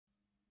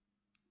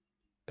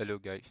Hello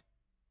guys,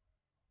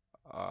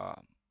 I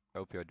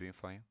hope you are doing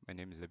fine. My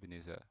name is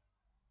Ebenezer.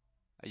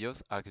 I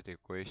just asked a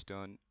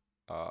question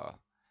uh,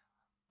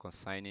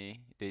 concerning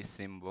this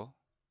symbol.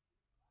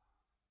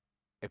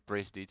 I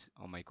pressed it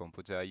on my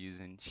computer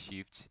using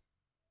Shift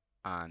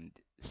and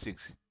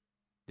 6,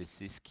 the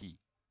 6 key.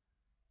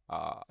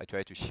 I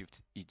tried to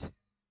shift it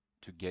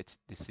to get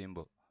the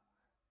symbol.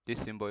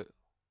 This symbol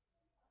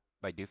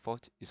by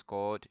default is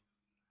called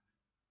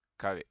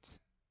Caret.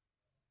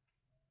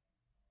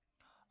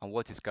 And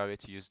what is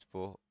Caret used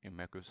for in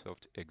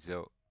Microsoft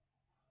Excel?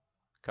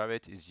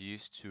 Caret is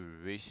used to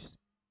raise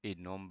a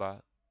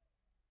number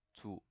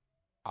to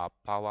a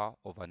power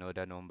of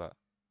another number.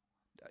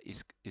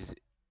 Is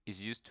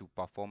used to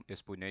perform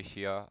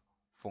exponential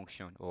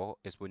function or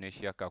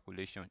exponential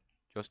calculation,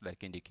 just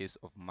like in the case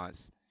of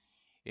maths.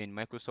 In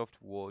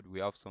Microsoft Word, we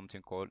have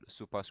something called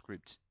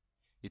superscript.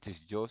 It is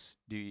just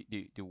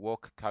the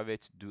work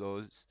Caret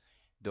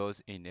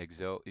does in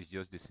Excel is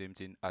just the same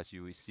thing as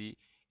you will see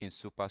in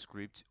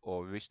superscript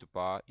or raised to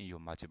power in your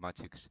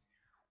mathematics.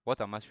 What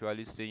I'm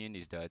actually saying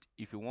is that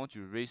if you want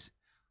to raise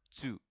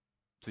 2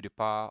 to the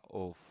power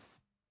of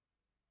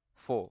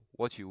 4,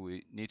 what you will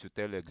need to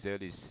tell Excel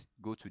is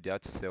go to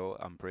that cell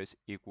and press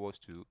equals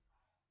to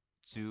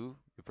 2,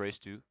 you press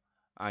 2,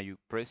 and you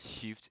press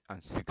shift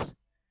and 6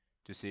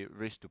 to say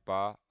raised to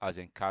power as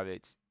in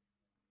caret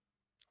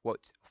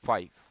what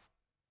 5.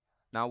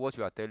 Now what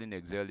you are telling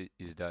Excel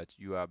is that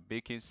you are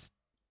making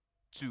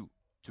 2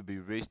 to be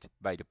raised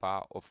by the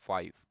power of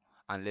 5,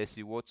 and let's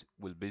see what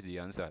will be the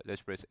answer.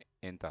 Let's press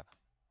enter.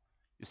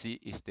 You see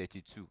it's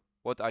 32.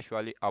 What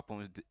actually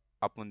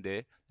happened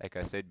there, like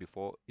I said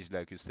before, is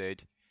like you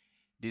said,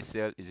 this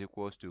cell is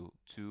equals to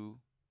 2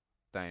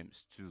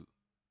 times 2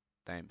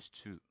 times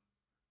 2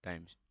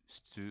 times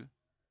 2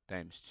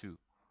 times 2.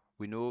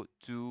 We know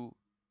 2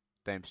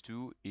 times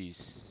 2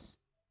 is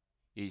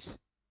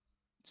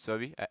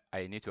sorry,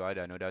 I need to add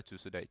another 2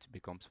 so that it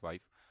becomes 5.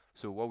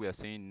 So what we are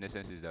saying in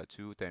essence is that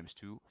 2 times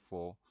 2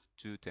 4,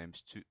 2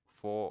 times 2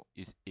 4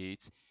 is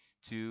 8,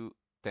 2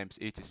 times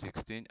 8 is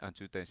 16, and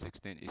 2 times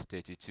 16 is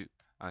 32.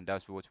 And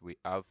that's what we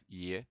have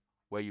here,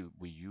 where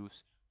we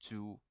use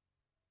 2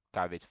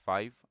 caret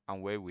 5,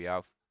 and where we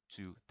have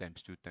 2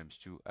 times 2 times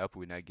 2. I hope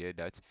we now get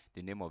that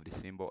the name of the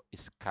symbol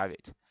is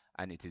caret,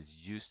 and it is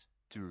used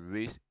to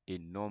raise a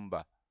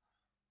number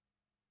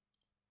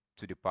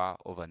to the power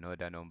of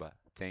another number.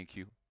 Thank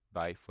you.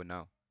 Bye for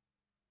now.